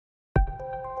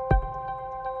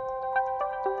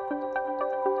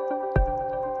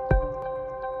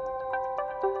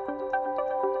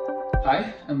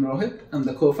Hi, I'm Rohit. I'm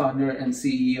the co-founder and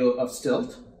CEO of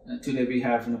Stilt. Today we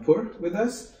have Nupur with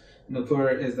us.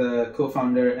 Nupur is the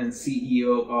co-founder and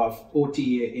CEO of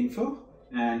OTAinfo,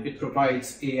 and it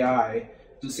provides AI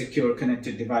to secure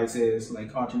connected devices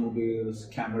like automobiles,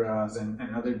 cameras, and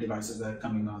other devices that are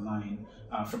coming online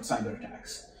from cyber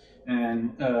attacks.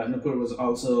 And Nupur was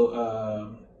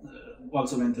also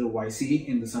went through YC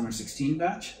in the summer 16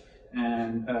 batch,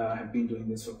 and have been doing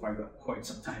this for quite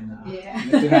some time now. Yeah.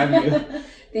 Good to have you.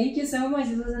 Thank you so much.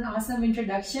 This was an awesome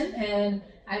introduction, and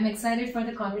I'm excited for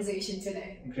the conversation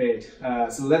today. Great.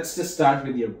 So let's just start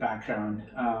with your background.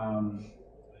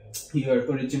 You're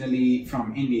originally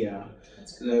from India.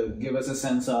 So give us a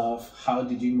sense of how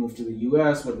did you move to the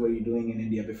US? What were you doing in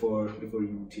India before you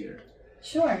moved here?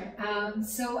 Sure.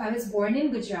 So I was born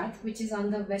in Gujarat, which is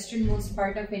on the westernmost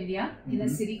part of India, in a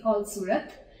city called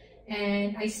Surat.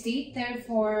 And I stayed there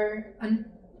for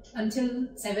until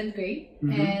 7th grade.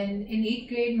 And in 8th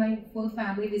grade, my whole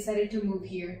family decided to move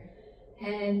here,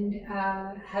 and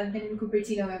have been in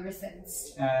Cupertino ever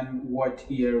since. And what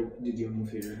year did you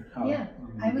move here?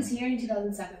 I was here in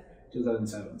 2007.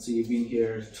 2007. So you've been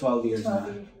here 12 years 12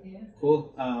 now. years, yeah.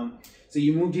 Cool. So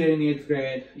you moved here in 8th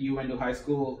grade. You went to high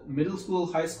school, middle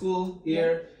school, high school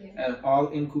here, all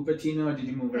in Cupertino, or did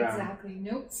you move around? Exactly.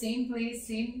 Nope. Same place,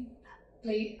 same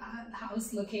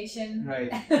house location.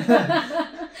 Right.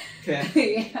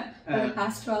 Okay. Yeah. For the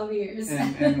past 12 years.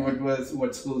 And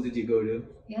what school did you go to?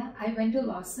 Yeah, I went to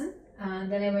Lawson.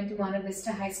 Then I went to Monte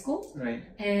Vista High School. Right.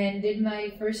 And did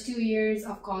my first 2 years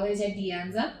of college at De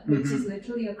Anza, which is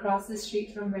literally across the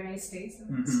street from where I stay. So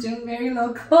it's still very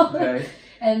local. Right.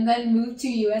 And then moved to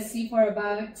USC for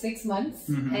about 6 months.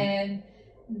 And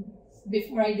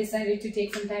before I decided to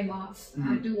take some time off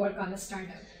to work on a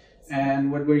startup.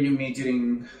 And what were you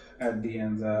majoring at De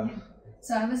Anza? Yeah.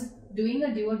 So I was doing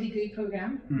a dual degree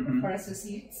program for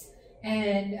associates.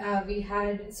 And we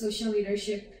had social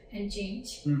leadership and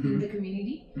change in the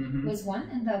community was one,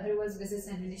 and the other was business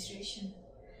administration.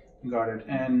 Got it.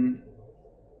 And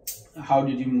how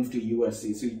did you move to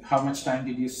USC? So how much time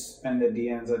did you spend at De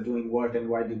Anza doing what, and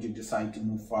why did you decide to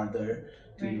move farther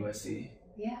to USC?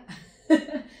 Yeah.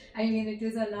 I mean, it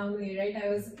is a long way, right? I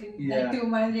was in that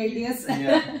 2-mile radius.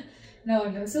 Yeah.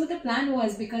 No. So the plan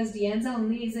was, because De Anza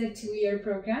only is a 2-year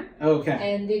program. Okay.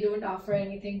 And they don't offer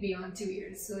anything beyond 2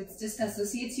 years. So it's just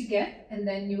associates you get, and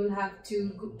then you will have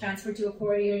to transfer to a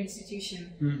 4-year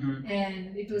institution.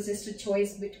 And it was just a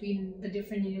choice between the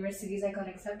different universities I got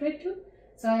accepted to.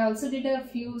 So I also did a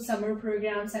few summer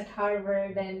programs at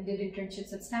Harvard and did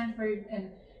internships at Stanford,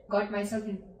 and got myself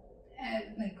in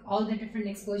like all the different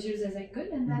exposures as I could,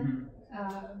 and then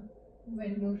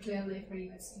moved to LA for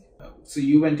USC. So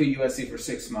you went to USC for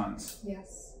 6 months.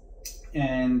 Yes.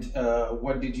 And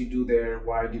what did you do there?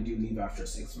 Why did you leave after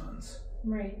 6 months?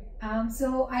 Right.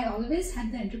 So I always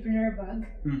had the entrepreneur bug,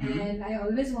 and I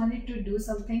always wanted to do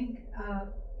something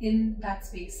in that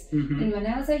space. And when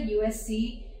I was at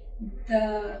USC,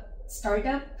 the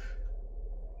startup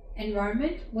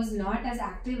environment was not as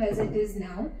active as it is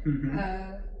now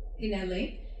in LA,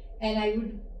 and I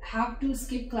would have to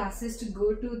skip classes to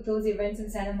go to those events in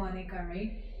Santa Monica,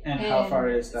 right? And how far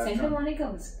is that? Santa Monica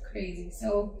was crazy.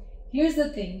 So here's the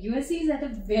thing, USC is at a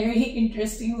very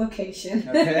interesting location.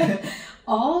 Okay.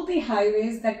 All the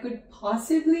highways that could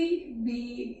possibly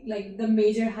be like the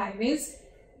major highways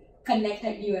connect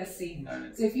at USC.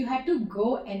 So if you had to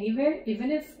go anywhere, even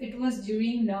if it was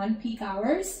during non-peak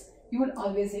hours, you would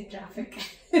always hit traffic.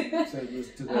 So it was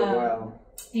to go well.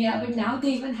 Yeah, but now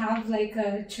they even have like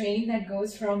a train that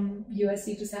goes from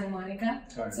USC to Santa Monica.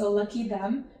 So lucky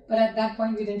them. But at that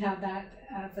point, we didn't have that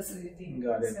facility.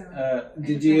 Got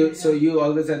it. So you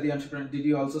always had the entrepreneur. Did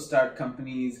you also start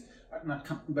companies,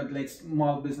 but like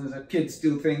small business, kids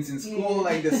do things in school,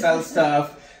 like they sell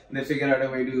stuff, they figure out a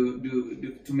way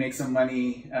to make some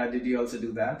money. Did you also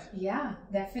do that? Yeah,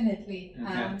 definitely.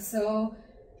 Okay. So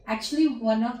actually,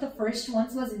 one of the first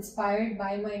ones was inspired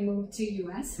by my move to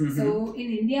US. So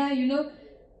in India, you know,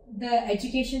 the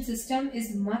education system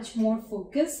is much more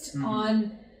focused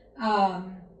on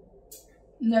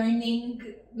learning,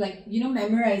 like, you know,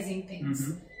 memorizing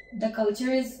things. The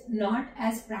culture is not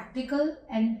as practical,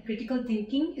 and critical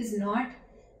thinking is not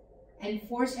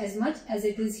enforced as much as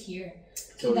it is here.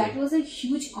 So that was a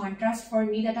huge contrast for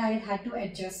me that I had to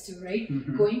adjust to,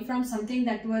 right? Going from something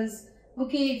that was,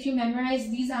 okay, if you memorize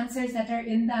these answers that are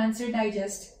in the answer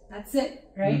digest, that's it,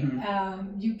 right?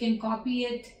 You can copy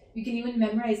it. You can even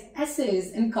memorize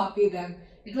essays and copy them.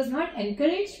 It was not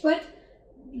encouraged, but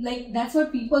like that's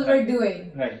what people were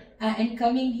doing. Right. And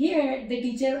coming here, the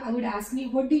teacher would ask me,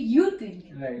 what do you think?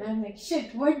 Right. And I'm like,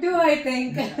 shit, what do I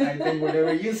think? I think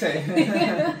whatever you say.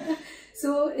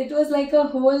 So it was like a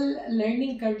whole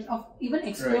learning curve of even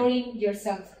exploring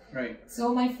yourself. Right.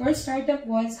 So my first startup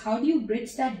was, how do you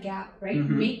bridge that gap, right?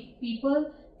 Make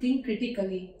people think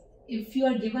critically. If you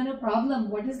are given a problem,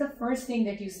 what is the first thing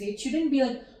that you say? It shouldn't be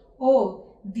like, oh,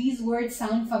 these words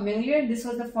sound familiar. This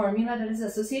was the formula that is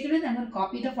associated with. I'm going to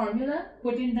copy the formula,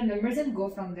 put in the numbers and go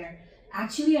from there.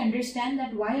 Actually understand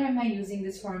that why am I using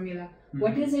this formula?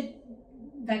 What is it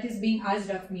that is being asked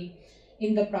of me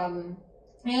in the problem?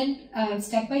 And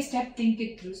step by step think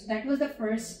it through. So that was the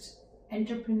first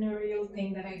entrepreneurial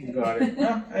thing that I did. Got it.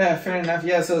 Yeah, fair enough.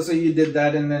 Yeah, so you did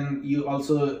that, and then you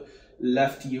also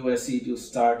left USC to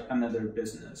start another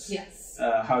business. Yes.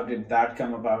 How did that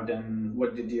come about, and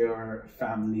what did your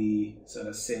family sort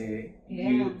of say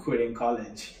you quitting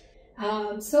college?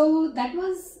 So that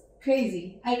was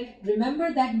crazy. I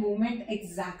remember that moment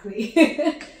exactly.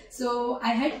 So I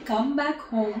had come back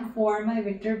home for my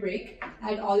winter break.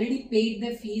 I'd already paid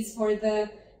the fees for the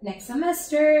next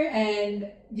semester,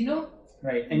 and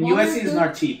right. And USC is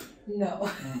not cheap. No.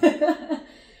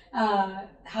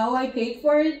 How I paid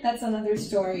for it, that's another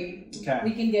story. Okay.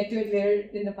 We can get to it later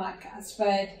in the podcast.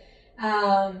 But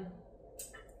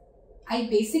I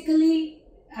basically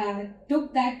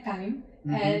took that time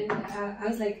and I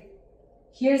was like,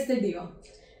 here's the deal.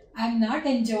 I'm not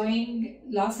enjoying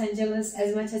Los Angeles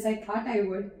as much as I thought I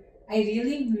would. I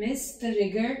really miss the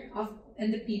rigor of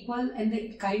and the people and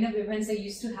the kind of events that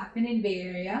used to happen in Bay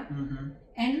Area.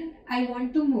 And I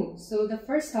want to move. So the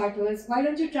first thought was, why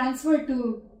don't you transfer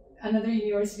to another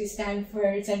university,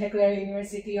 Stanford, Santa Clara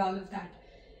University, all of that.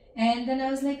 And then I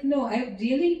was like, no, I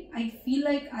feel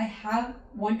like I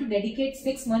want to dedicate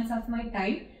 6 months of my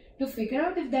time to figure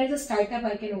out if there's a startup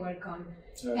I can work on.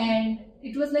 Sure. And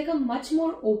it was like a much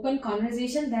more open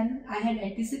conversation than I had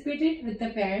anticipated with the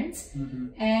parents.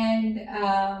 And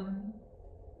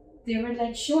they were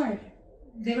like, sure.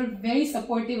 They were very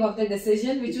supportive of the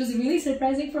decision, which was really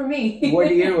surprising for me.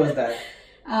 What year was that?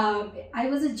 I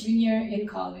was a junior in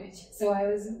college, so I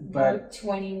was about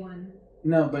 21.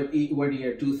 No, but what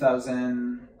year?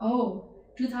 2000? Oh,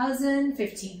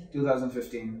 2015.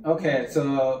 2015. Okay,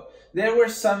 so there were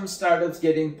some startups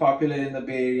getting popular in the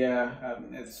Bay Area.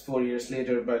 It's 4 years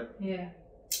later, but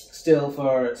still,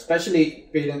 for especially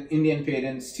Indian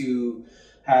parents to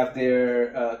have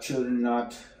their children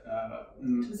not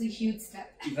it was a huge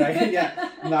step. Right, yeah.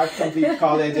 Not complete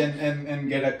college and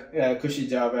get a cushy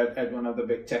job at one of the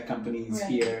big tech companies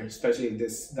here, especially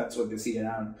that's what they see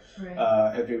around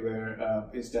everywhere,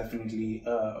 is definitely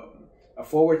a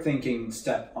forward-thinking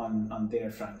step on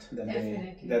their front that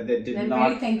they did not. I'm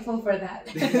very thankful for that.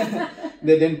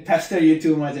 They didn't pester you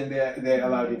too much, and they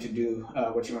allowed you to do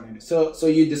what you wanted to do. So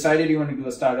you decided you want to do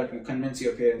a startup. You convinced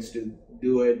your parents to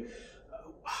do it.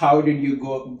 How did you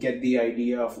go get the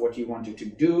idea of what you wanted to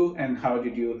do, and how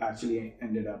did you actually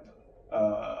ended up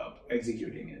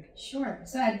executing it? Sure.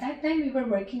 So at that time we were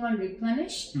working on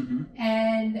Replenish,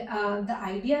 and the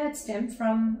idea had stemmed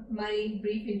from my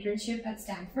brief internship at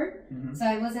Stanford. So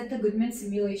I was at the Goodman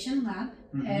Simulation Lab,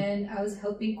 and I was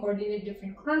helping coordinate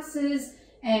different classes,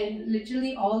 and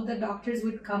literally all the doctors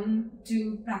would come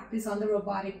to practice on the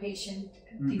robotic patient,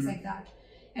 things like that.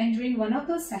 And during one of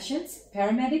those sessions,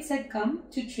 paramedics had come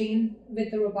to train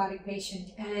with the robotic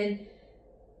patient, and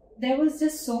there was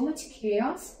just so much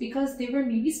chaos because they were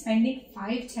maybe spending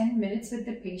 5-10 minutes with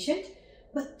the patient,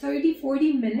 but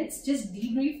 30-40 minutes just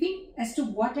debriefing as to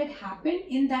what had happened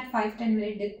in that 5-10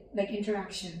 minute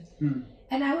interaction.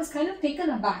 And I was kind of taken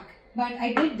aback, but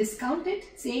I did discount it,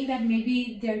 saying that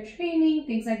maybe they're training,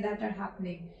 things like that are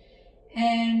happening.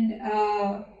 And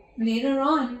later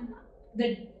on,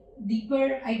 the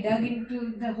deeper I dug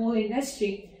into the whole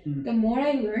industry, the more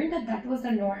I learned that was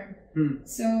the norm.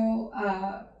 So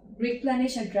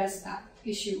Replenish addressed that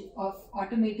issue of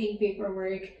automating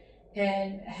paperwork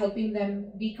and helping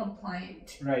them be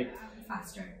compliant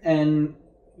faster. And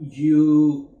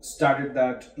you started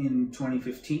that in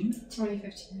 2015?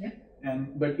 2015, yeah.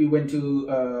 But you went to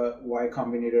Y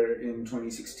Combinator in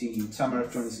 2016, summer of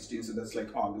 2016, so that's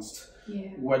like August. Yeah.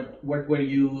 What were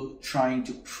you trying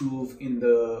to prove in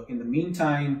the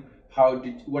meantime?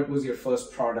 What was your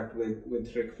first product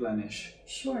with Replenish?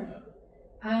 Sure.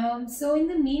 So in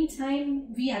the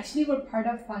meantime, we actually were part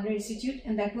of Founder Institute,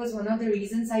 and that was one of the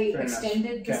reasons I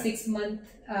extended the 6-month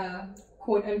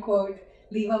quote unquote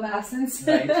leave of absence.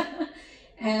 Right.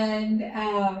 And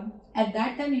at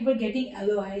that time, we were getting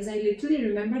LOIs. I literally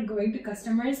remember going to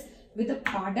customers with a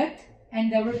product,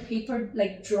 and there were paper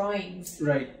drawings,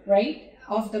 right,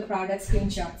 of the product,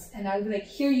 screenshots, and I was like,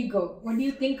 "Here you go. What do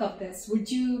you think of this?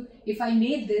 Would you, if I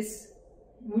made this,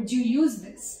 would you use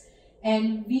this?"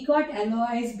 And we got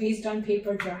LOIs based on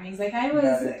paper drawings. I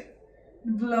was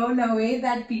blown away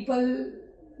that people,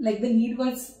 like the need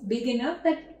was big enough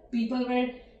that people were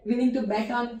willing to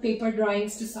bet on paper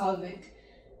drawings to solve it.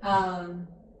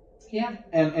 Yeah.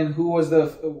 And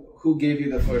who gave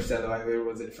you the first LOI? Where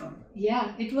was it from?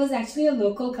 Yeah, it was actually a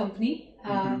local company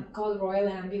called Royal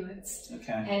Ambulance.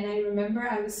 Okay. And I remember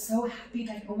I was so happy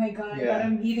that, oh my God, I got a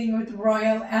meeting with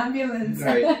Royal Ambulance.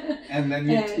 Right. And then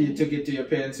you took it to your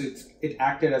parents. It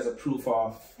acted as a proof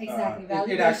of... Exactly,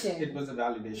 validation. It was a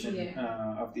validation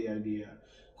of the idea.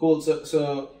 Cool.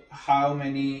 So how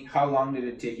long did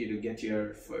it take you to get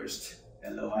your first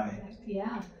LOI?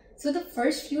 Yeah. So the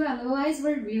first few LOIs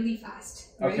were really fast,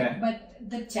 right? Okay. But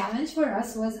the challenge for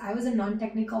us was I was a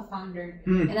non-technical founder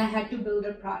and I had to build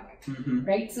a product,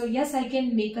 right? So yes, I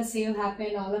can make a sale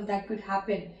happen, all of that could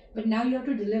happen, but now you have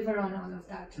to deliver on all of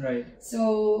that. Right.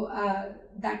 So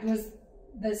that was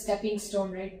the stepping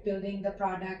stone, right? Building the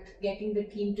product, getting the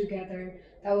team together.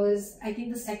 That was, I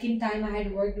think, the second time I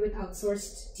had worked with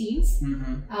outsourced teams.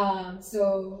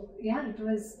 So yeah, it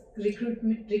was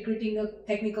recruiting a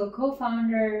technical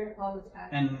co-founder, all of that.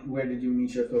 And where did you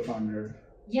meet your co-founder?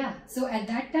 Yeah, so at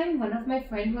that time, one of my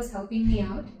friends was helping me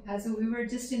out. So we were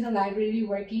just in the library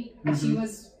working. She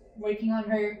was working on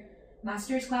her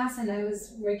master's class and I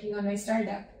was working on my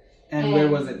startup. And where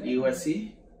was it?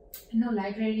 USC? No,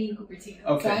 library in Cupertino.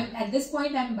 Okay. So at this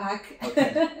point, I'm back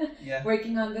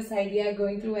working on this idea,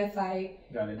 going through FI.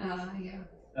 Got it. Yeah.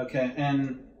 Okay,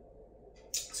 and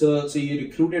so you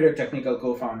recruited a technical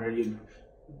co-founder.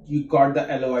 You got the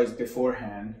LOIs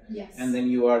beforehand. Yes. And then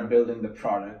you are building the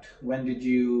product. When did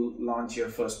you launch your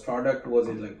first product? Was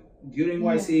it like during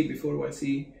YC, before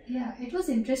YC? Yeah, it was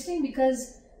interesting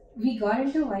because we got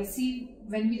into YC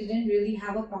when we didn't really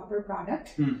have a proper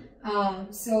product.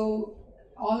 So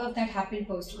all of that happened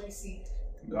post YC.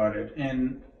 Got it.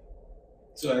 And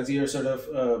so as you're sort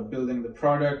of building the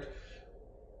product,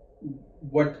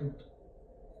 what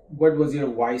was your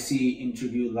YC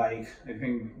interview like? I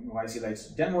think YC likes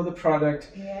to demo the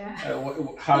product. Yeah.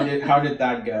 How did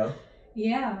that go?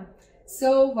 Yeah.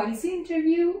 So YC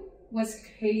interview was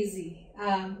crazy.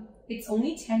 It's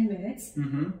only 10 minutes,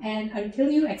 and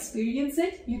until you experience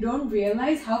it, you don't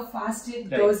realize how fast it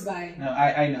goes by. No,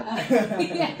 I know.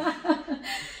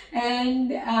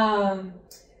 And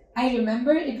I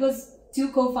remember it was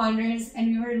 2 co-founders, and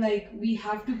we were like, we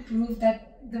have to prove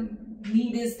that the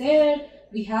need is there.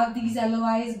 We have these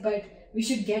LOIs, but we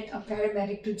should get a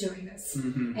paramedic to join us.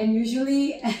 And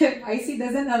usually, YC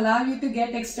doesn't allow you to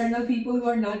get external people who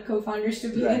are not co-founders to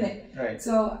be in it. Right.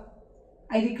 So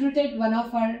I recruited one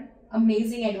of our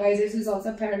amazing advisors who's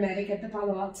also a paramedic at the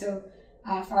Palo Alto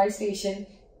fire station.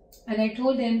 And I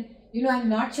told him, I'm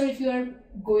not sure if you are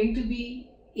going to be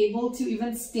able to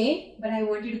even stay, but I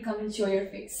want you to come and show your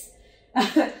face.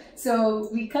 So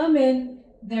we come in,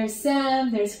 there's Sam,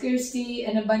 there's Kirsty,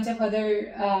 and a bunch of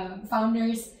other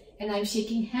founders, and I'm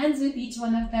shaking hands with each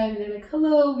one of them, and they're like,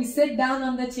 hello. We sit down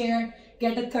on the chair,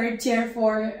 get a third chair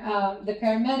for the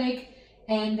paramedic,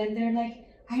 and then they're like,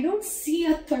 I don't see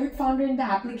a third founder in the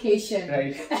application.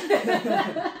 Right.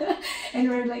 And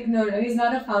we're like, no, he's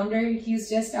not a founder. He's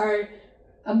just our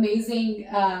amazing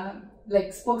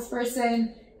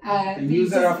spokesperson. The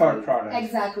user of our product.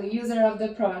 Exactly, user of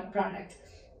the product.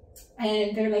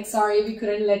 And they're like, sorry, we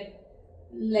couldn't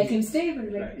let him stay.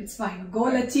 But like, it's fine.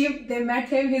 Goal achieved. They met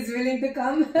him. He's willing to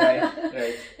come.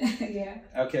 Right. Yeah.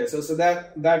 Okay, so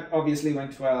that obviously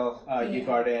went well. You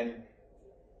got in.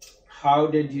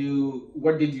 What did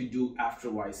you do after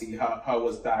YC? How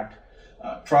was that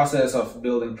process of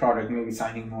building product, maybe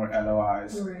signing more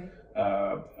LOIs,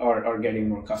 or getting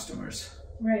more customers?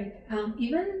 Right.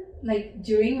 Even like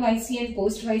during YC and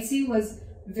post YC was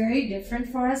very different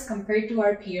for us compared to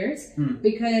our peers,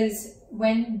 because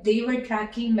when they were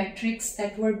tracking metrics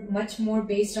that were much more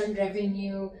based on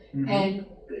revenue and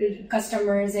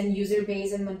customers and user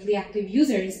base and monthly active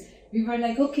users, we were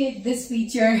like, okay, this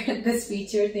feature,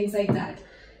 things like that.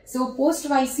 So post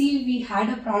YC, we had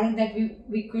a product that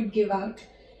we could give out,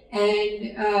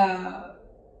 and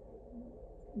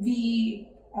we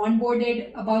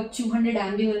onboarded about 200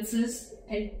 ambulances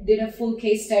and did a full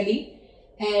case study,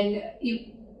 and it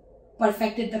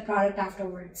perfected the product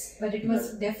afterwards. But it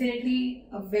was definitely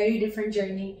a very different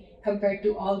journey compared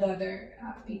to all the other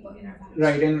people in our batch.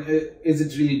 Right, and is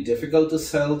it really difficult to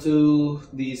sell to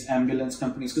these ambulance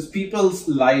companies? Because people's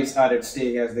lives are at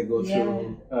stake as they go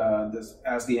through this,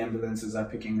 as the ambulances are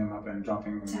picking them up and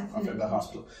dropping them off at the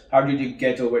hospital. How did you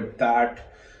get over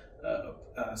that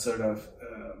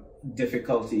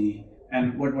difficulty,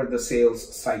 and what were the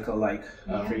sales cycle like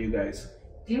for you guys?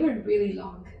 they were really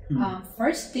long.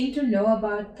 First thing to know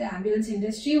about the ambulance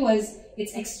industry was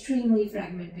it's extremely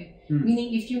fragmented.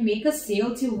 Meaning if you make a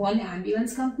sale to one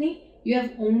ambulance company, you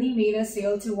have only made a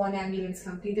sale to one ambulance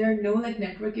company. There are no like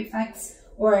network effects,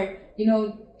 or you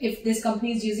know, if this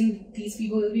company is using these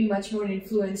people, will be much more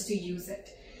influenced to use it,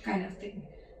 kind of thing.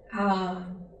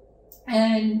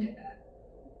 And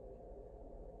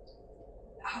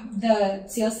the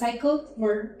sales cycle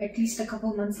were at least a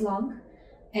couple months long,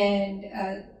 and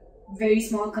very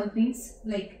small companies,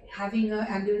 like having an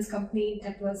ambulance company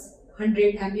that was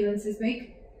 100 ambulances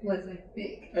big was like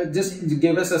big. Just to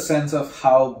give us a sense of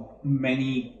how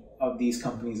many of these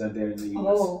companies are there in the US.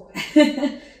 Oh,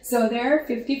 so there are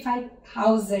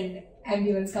 55,000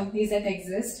 ambulance companies that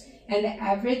exist, and the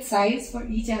average size for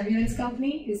each ambulance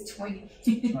company is 20.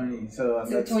 20. So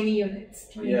that's 20 units.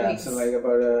 20 yeah, bikes. so like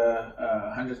about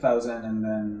 100,000 and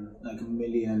then like a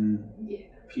million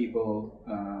people,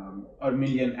 or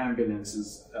million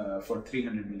ambulances for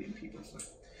 300 million people. So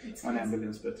one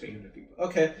ambulance per 300 people.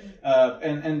 Okay,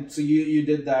 and so you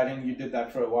did that, and you did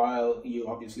that for a while. You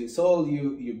obviously sold.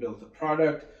 You built a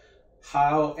product.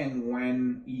 How and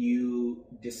when you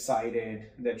decided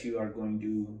that you are going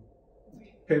to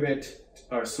pivot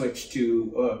or switch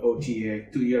to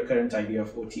OTA, to your current idea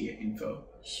of OTAinfo?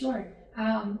 Sure.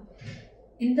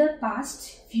 In the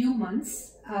past few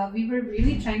months, we were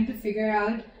really trying to figure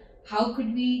out how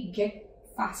could we get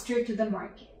faster to the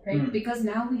market, right? Because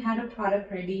now we had a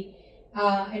product ready,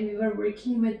 and we were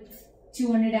working with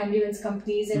 200 ambulance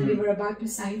companies, and we were about to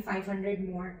sign 500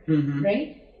 more,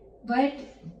 right? But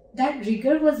that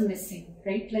rigor was missing,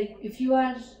 right? Like if you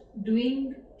are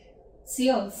doing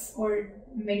sales or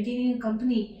maintaining a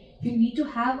company, you need to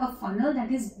have a funnel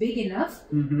that is big enough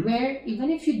where even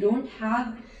if you don't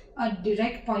have a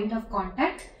direct point of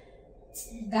contact,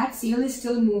 that sale is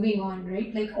still moving on,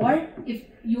 right? Like, or if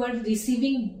you are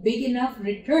receiving big enough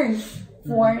return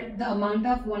for the amount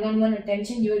of one-on-one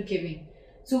attention you are giving.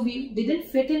 So we didn't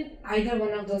fit in either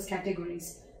one of those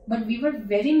categories, but we were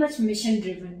very much mission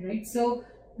driven, right? So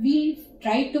we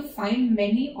tried to find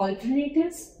many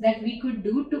alternatives that we could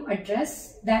do to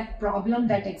address that problem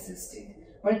that existed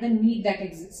or the need that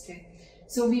existed.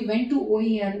 So we went to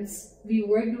OEMs. We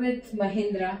worked with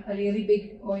Mahindra, a really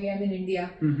big OEM in India,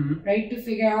 right, to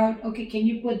figure out, okay, can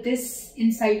you put this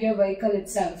inside your vehicle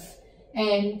itself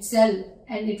and sell?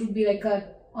 And it would be like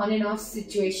a on and off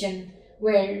situation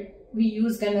where we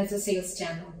use them as a sales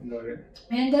channel. Got it.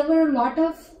 And there were a lot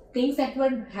of things that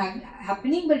were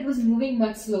happening, but it was moving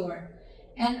much slower.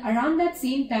 And around that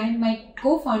same time, my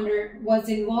co-founder was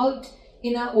involved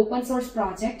in an open source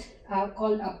project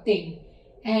called OTAin.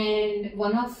 And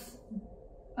one of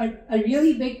a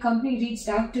really big company reached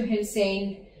out to him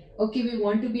saying, okay, we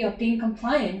want to be OTAin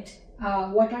compliant.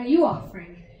 What are you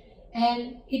offering?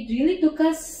 And it really took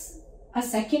us a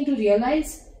second to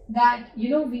realize that, you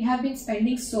know, we have been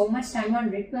spending so much time on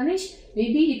Replenish.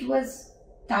 Maybe it was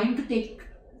time to take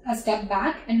a step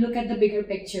back and look at the bigger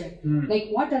picture. Like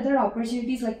what other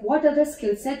opportunities, like what other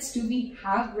skill sets do we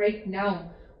have right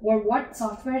now? Or what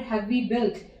software have we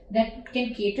built that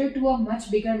can cater to a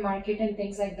much bigger market and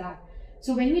things like that.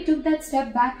 So when we took that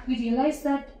step back, we realized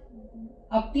that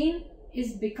OTAin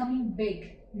is becoming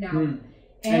big now.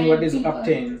 And what is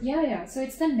OTAin? So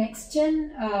it's the next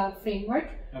gen framework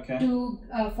to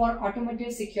for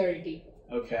automotive security.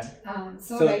 Okay.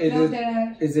 So right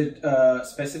now is it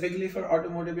specifically for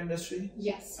automotive industry?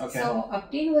 Yes. Okay. So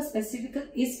OTAin was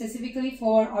specifically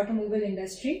for automobile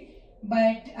industry,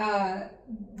 but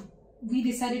we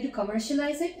decided to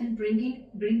commercialize it and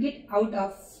bring it out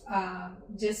of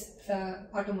just the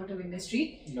automotive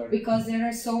industry, because there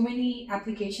are so many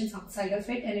applications outside of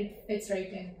it, and it fits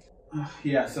right in.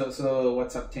 Yeah. So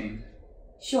what's OTAin?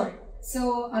 Sure.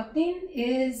 So OTAin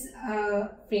is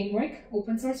a framework,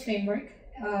 open source framework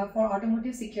for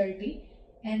automotive security,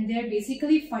 and they're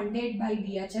basically funded by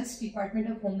DHS, Department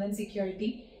of Homeland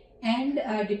Security, and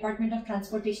Department of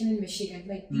Transportation in Michigan.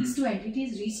 Like these two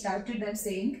entities reached out to them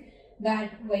saying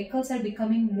that vehicles are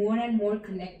becoming more and more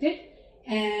connected,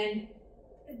 and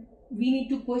we need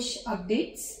to push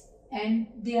updates, and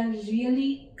they are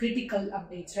really critical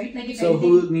updates, right? Like if so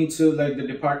who needs to, like the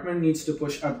department needs to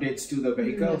push updates to the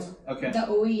vehicles? No. Okay. The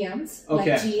OEMs, like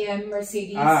GM,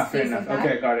 Mercedes, fair enough. Like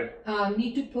okay, got it.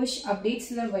 Need to push updates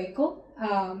to the vehicle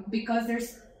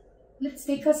because let's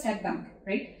take a step back,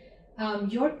 right?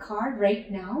 Your car right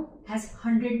now has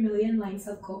 100 million lines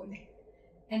of code.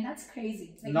 And that's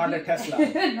crazy. Like not a Tesla.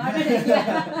 Not a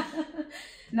Tesla.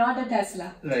 Not a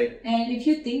Tesla. Right. And if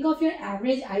you think of your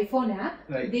average iPhone app,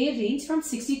 right, they range from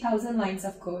 60,000 lines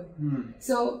of code.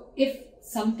 So if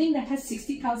something that has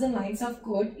 60,000 lines of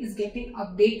code is getting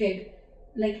updated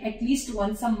like at least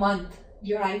once a month,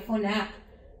 your iPhone app.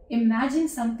 Imagine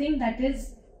something that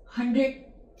is 100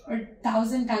 or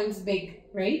 1,000 times big,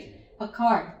 right? A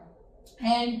car.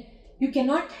 And you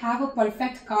cannot have a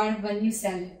perfect car when you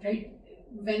sell it, right?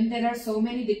 When there are so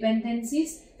many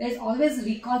dependencies, there's always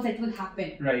recall that will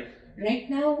happen. Right. Right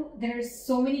now, there are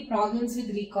so many problems with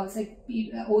recalls. Like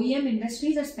OEM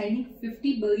industries are spending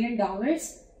 $50 billion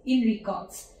in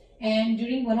recalls. And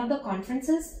during one of the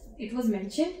conferences, it was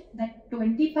mentioned that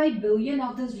 25 billion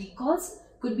of those recalls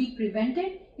could be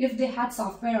prevented if they had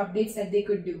software updates that they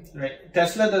could do. Right.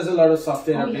 Tesla does a lot of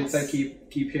software updates. Yes. I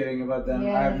keep hearing about them.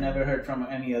 Yeah. I've never heard from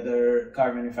any other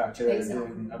car manufacturer Exactly.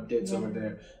 doing updates Yeah. over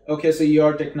there. Okay, so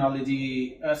your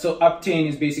technology, so OTAin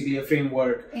is basically a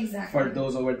framework Exactly. for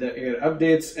those over the air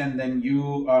updates, and then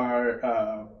you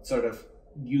are sort of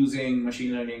using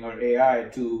machine learning or AI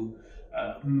to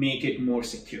make it more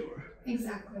secure.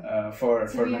 Exactly. For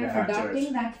we manufacturers. are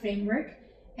adopting that framework,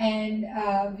 and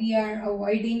we are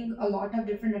avoiding a lot of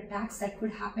different attacks that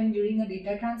could happen during a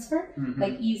data transfer,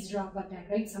 like eavesdrop attack,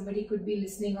 right? Somebody could be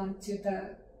listening onto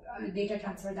the data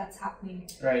transfer that's happening.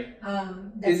 Right.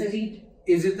 That's a read.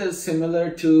 Is it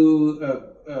similar to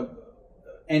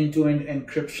end-to-end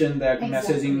encryption that Exactly.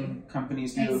 messaging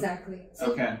companies do? Exactly.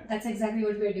 So Okay. that's exactly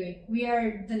what we're doing. We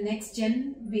are the next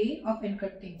gen way of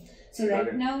encrypting. So Got right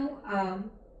it. now,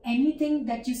 anything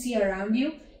that you see around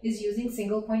you is using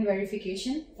single point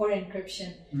verification for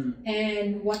encryption.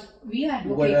 And what we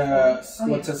advocate for...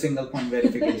 What's a single point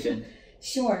verification?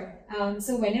 Sure.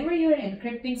 So whenever you're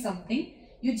encrypting something,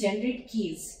 you generate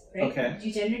keys, right? Okay.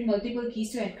 You generate multiple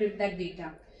keys to encrypt that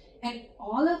data. And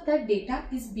all of that data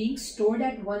is being stored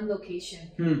at one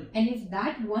location. And if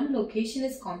that one location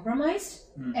is compromised,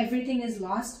 everything is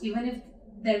lost, even if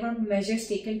there were measures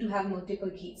taken to have multiple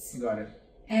keys. Got it.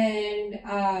 And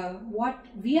what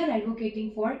we are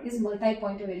advocating for is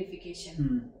multi-point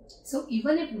verification. So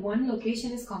even if one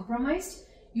location is compromised,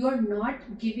 you are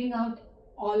not giving out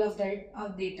all of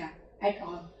that data at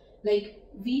all. Like,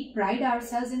 we pride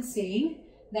ourselves in saying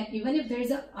that even if there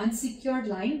is an unsecured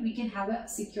line, we can have a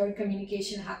secured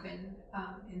communication happen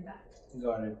in that.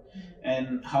 Got it.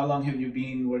 And how long have you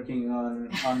been working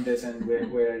on this, and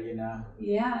where are you now?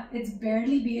 Yeah, it's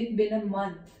barely been a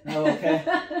month. Oh, okay.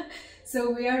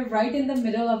 So we are right in the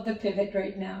middle of the pivot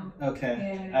right now.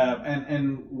 Okay. Yeah.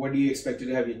 And what do you expect to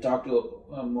do? Have you talked to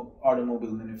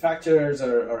automobile manufacturers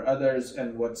or others,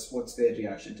 and what's their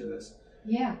reaction to this?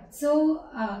 Yeah. So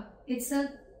it's an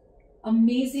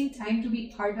amazing time to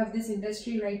be part of this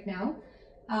industry right now,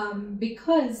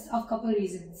 because of a couple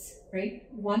reasons, right?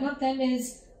 One of them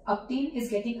is OTAin is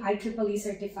getting IEEE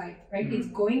certified, right? It's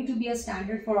going to be a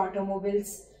standard for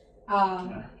automobiles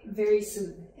very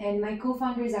soon. And my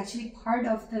co-founder is actually part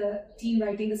of the team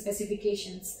writing the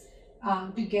specifications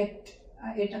to get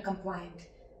it compliant.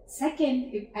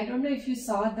 Second, I don't know if you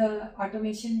saw the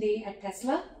automation day at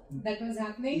Tesla that was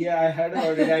happening. Yeah, I heard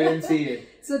about it. I didn't see it.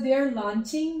 So they're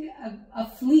launching a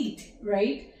fleet,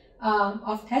 right,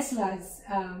 of Teslas,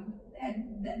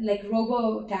 like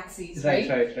robo taxis, right?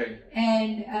 Right.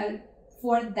 And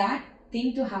for that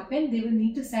thing to happen, they will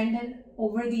need to send an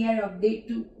over-the-air update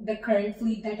to the current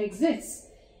fleet that exists.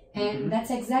 And that's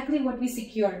exactly what we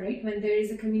secure, right? When there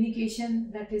is a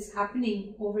communication that is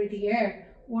happening over the air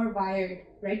or wired,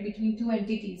 right, between two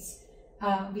entities,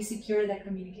 we secure that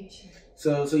communication.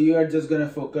 So you are just going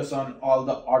to focus on all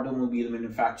the automobile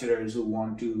manufacturers who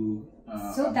want to...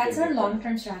 So that's our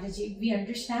long-term strategy. We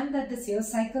understand that the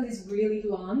sales cycle is really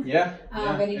long. Yeah.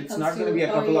 When it it's comes not going to be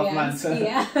a couple of months.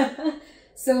 Yeah.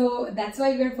 So that's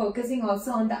why we're focusing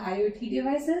also on the IoT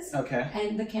devices. Okay.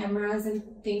 And the cameras and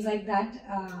things like that.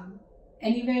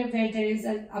 Anywhere where there is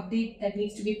an update that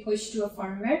needs to be pushed to a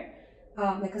firmware,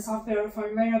 like a software or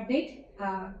firmware update,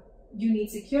 you need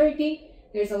security.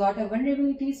 There's a lot of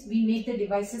vulnerabilities. We make the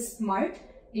devices smart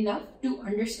enough to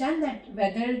understand that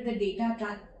whether the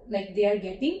data like they are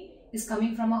getting is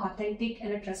coming from an authentic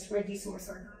and a trustworthy source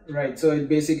or not. Right. So it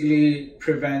basically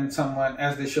prevents someone,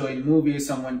 as they show in movies,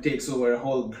 someone takes over a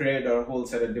whole grid or a whole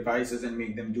set of devices and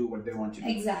make them do what they want to do.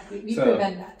 Exactly. We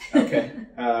prevent that. Okay.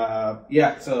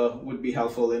 Yeah. So would be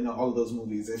helpful in all those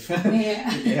movies if,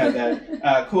 if you had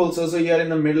that. Cool. So you're in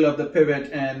the middle of the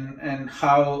pivot, and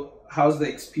how's the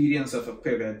experience of a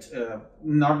pivot?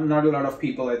 Not a lot of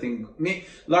people, I think, a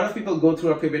lot of people go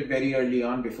through a pivot very early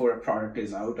on before a product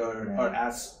is out, or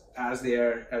as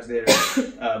they're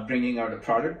bringing out a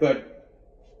product. But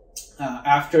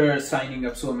after signing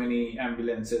up so many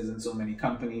ambulances and so many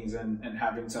companies and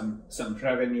having some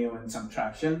revenue and some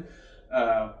traction,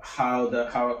 how's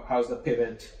the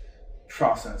pivot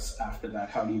process after that?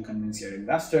 How do you convince your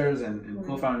investors and Right.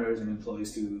 co-founders and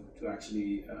employees to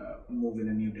actually move in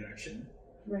a new direction?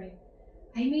 Right.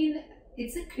 I mean,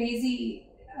 it's a crazy,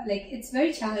 it's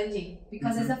very challenging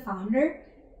because as a founder,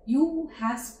 you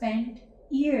have spent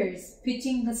years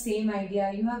pitching the same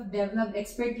idea. You have developed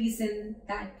expertise in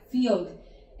that field,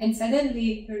 and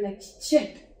suddenly you're like,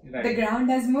 shit, Right. the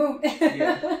ground has moved.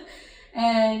 Yeah.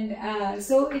 And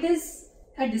so it is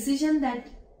a decision that,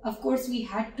 of course, we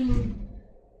had to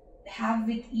have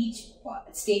with each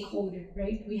stakeholder,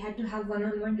 right? We had to have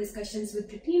one-on-one discussions with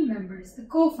the team members, the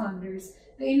co-founders,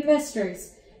 the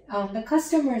investors, the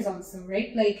customers also, right?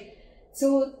 So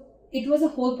it was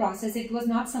a whole process. It was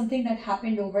not something that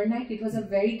happened overnight. It was a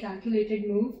very calculated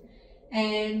move,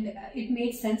 and it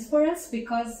made sense for us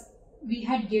because we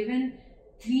had given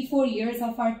 3-4 years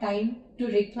of our time to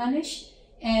replenish,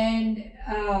 and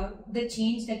the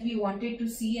change that we wanted to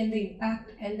see and the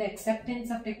impact and the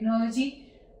acceptance of technology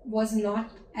was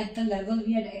not at the level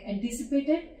we had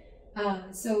anticipated.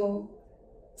 So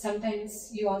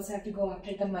sometimes you also have to go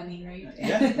after the money, right?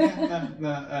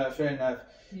 Fair enough.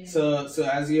 Yeah. So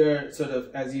as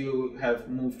you have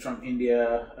moved from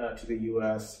India to the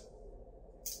US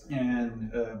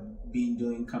and been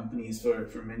doing companies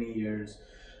for many years,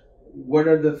 what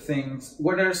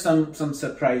are some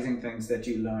surprising things that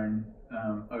you learned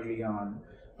early on,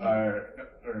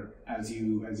 or as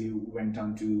you went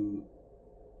on to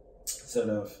sort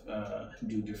of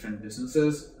do different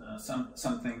businesses, some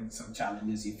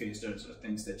challenges you faced, or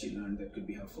things that you learned that could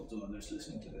be helpful to others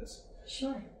listening to this?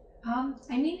 Sure.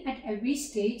 I mean, at every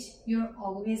stage, you're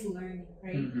always learning,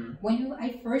 right? When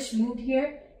I first moved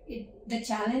here, the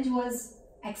challenge was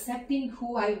accepting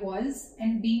who I was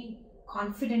and being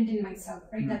confident in myself,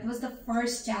 right? That was the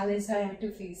first challenge that I had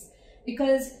to face,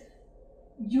 because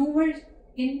you were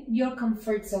in your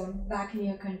comfort zone back in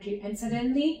your country, and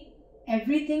suddenly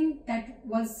everything that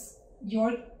was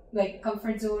your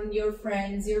comfort zone, your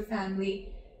friends, your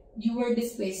family, you were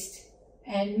displaced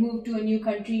and moved to a new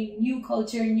country, new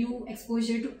culture, new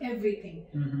exposure to everything.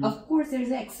 Of course, there's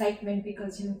the excitement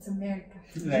because it's America,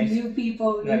 Right. new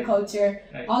people, new Right. culture,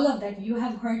 Right. all of that. You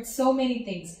have heard so many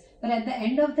things, but at the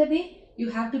end of the day, you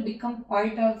have to become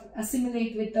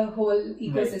assimilate with the whole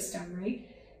ecosystem, right?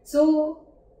 So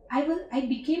I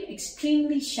became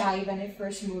extremely shy when I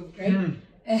first moved, right?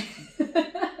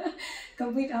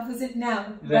 Complete opposite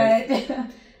now. Right. But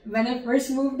when I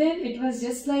first moved in, it was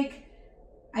just like,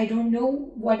 I don't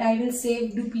know what I will say.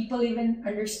 Do people even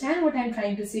understand what I'm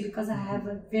trying to say? Because I have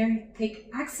a very thick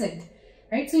accent,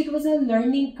 right? So it was a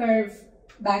learning curve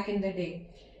back in the day.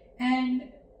 And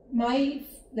my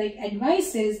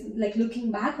advice is, looking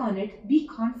back on it, be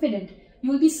confident.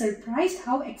 You will be surprised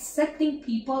how accepting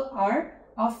people are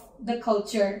of the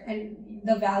culture and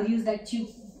the values that you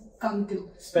come to.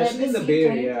 Especially in the Bay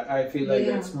Area, I feel like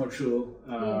that's more true,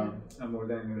 more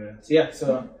than anywhere else. Yeah,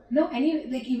 so... No,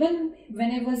 even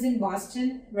when I was in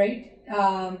Boston, right,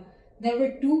 there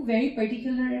were 2 very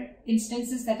particular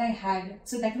instances that I had.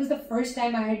 So that was the first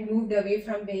time I had moved away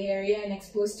from Bay Area and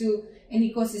exposed to an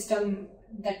ecosystem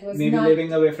that was maybe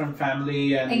living away from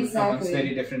family and amongst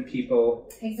very different people.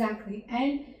 Exactly.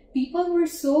 And people were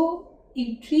so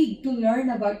intrigued to learn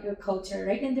about your culture,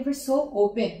 right? And they were so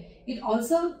open. It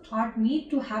also taught me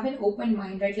to have an open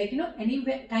mind, right? Any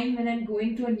time when I'm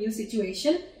going to a new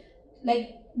situation,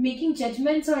 making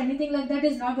judgments or anything like that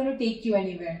is not going to take you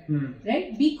anywhere,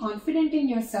 right? Be confident in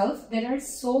yourself. There are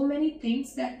so many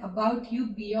things about you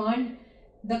beyond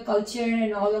the culture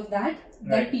and all of that,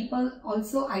 that people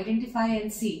also identify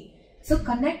and see. So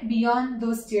connect beyond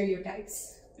those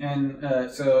stereotypes. And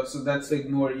so that's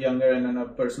more younger and on a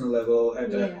personal level,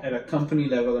 at a company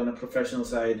level, on a professional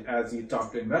side, as you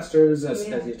talk to investors, as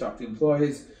you talk to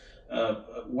employees,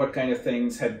 what kind of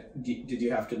things did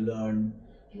you have to learn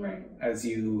as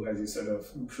you sort of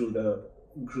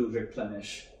grew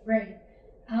replenish? Right.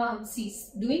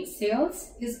 Doing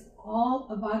sales is all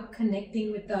about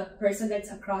connecting with the person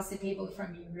that's across the table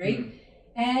from you, right?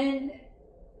 And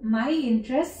my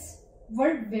interests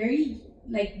were very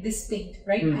distinct,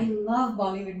 right? I love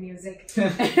Bollywood music,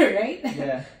 right?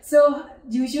 Yeah. So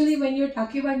usually when you're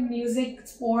talking about music,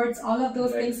 sports, all of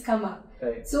those things come up.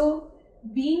 Right. So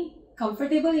being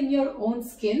comfortable in your own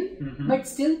skin, but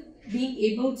still being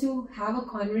able to have a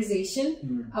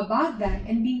conversation about that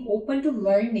and being open to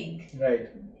learning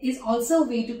is also a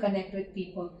way to connect with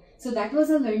people. So that was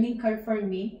a learning curve for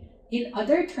me. In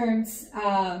other terms,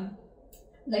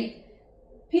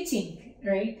 pitching,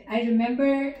 right? I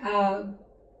remember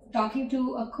talking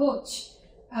to a coach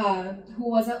who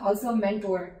was also a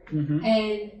mentor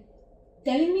and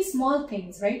telling me small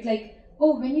things, right?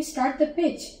 oh, when you start the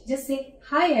pitch, just say,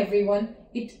 hi everyone.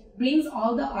 It brings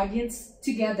all the audience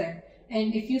together.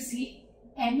 And if you see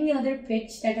any other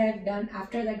pitch that I've done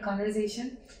after that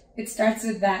conversation, it starts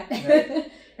with that.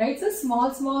 Right? Right? So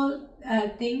small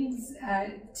things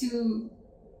to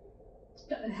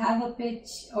have a pitch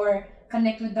or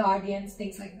connect with the audience,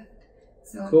 things like that.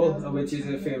 So cool. Which is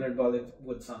your favorite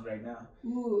Bollywood song right now?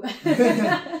 Ooh.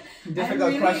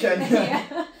 Difficult question.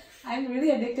 Yeah, I'm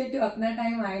really addicted to Apna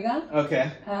Time Aayega.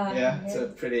 Okay. Yeah, yeah, it's a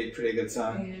pretty good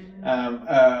song.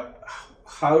 Yeah.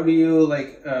 How do you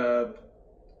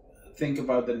think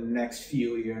about the next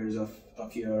few years of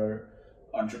your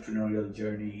entrepreneurial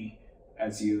journey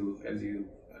as you do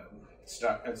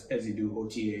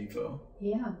OTAinfo?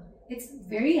 Yeah, it's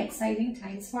very exciting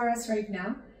times for us right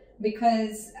now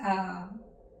because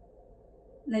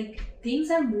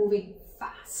things are moving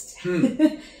fast.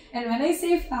 And when I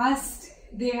say fast,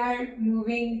 they are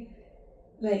moving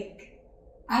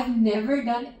I've never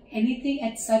done anything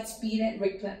at such speed at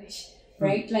Replenish,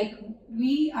 right? Like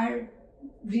we are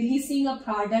releasing a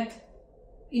product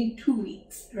in 2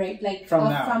 weeks, right? Like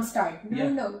from start.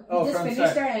 No. We just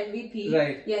finished our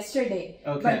MVP yesterday.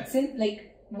 Okay. But since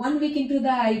 1 week into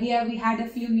the idea, we had a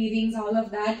few meetings, all of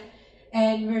that,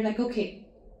 and we're like, okay,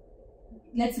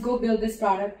 let's go build this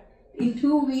product. In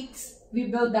 2 weeks, we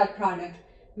built that product.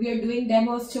 We are doing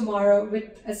demos tomorrow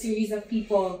with a series of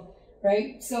people,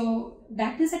 right? So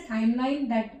that is a timeline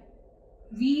that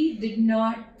we did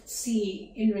not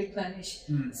see in Replenish.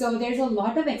 So there's a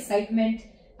lot of excitement,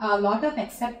 a lot of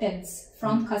acceptance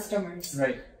from customers.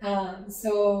 Right.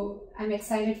 So I'm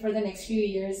excited for the next few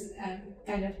years,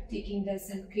 kind of taking this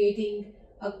and creating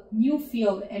a new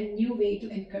field and new way to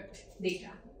encrypt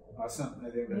data. Awesome. I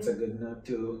think that's a good note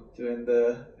to end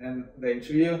the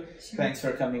interview. Sure. Thanks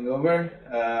for coming over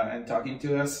and talking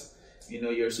to us.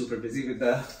 You're super busy with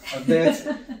the updates,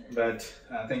 but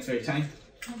thanks for your time.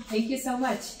 Thank you so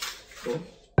much. Cool.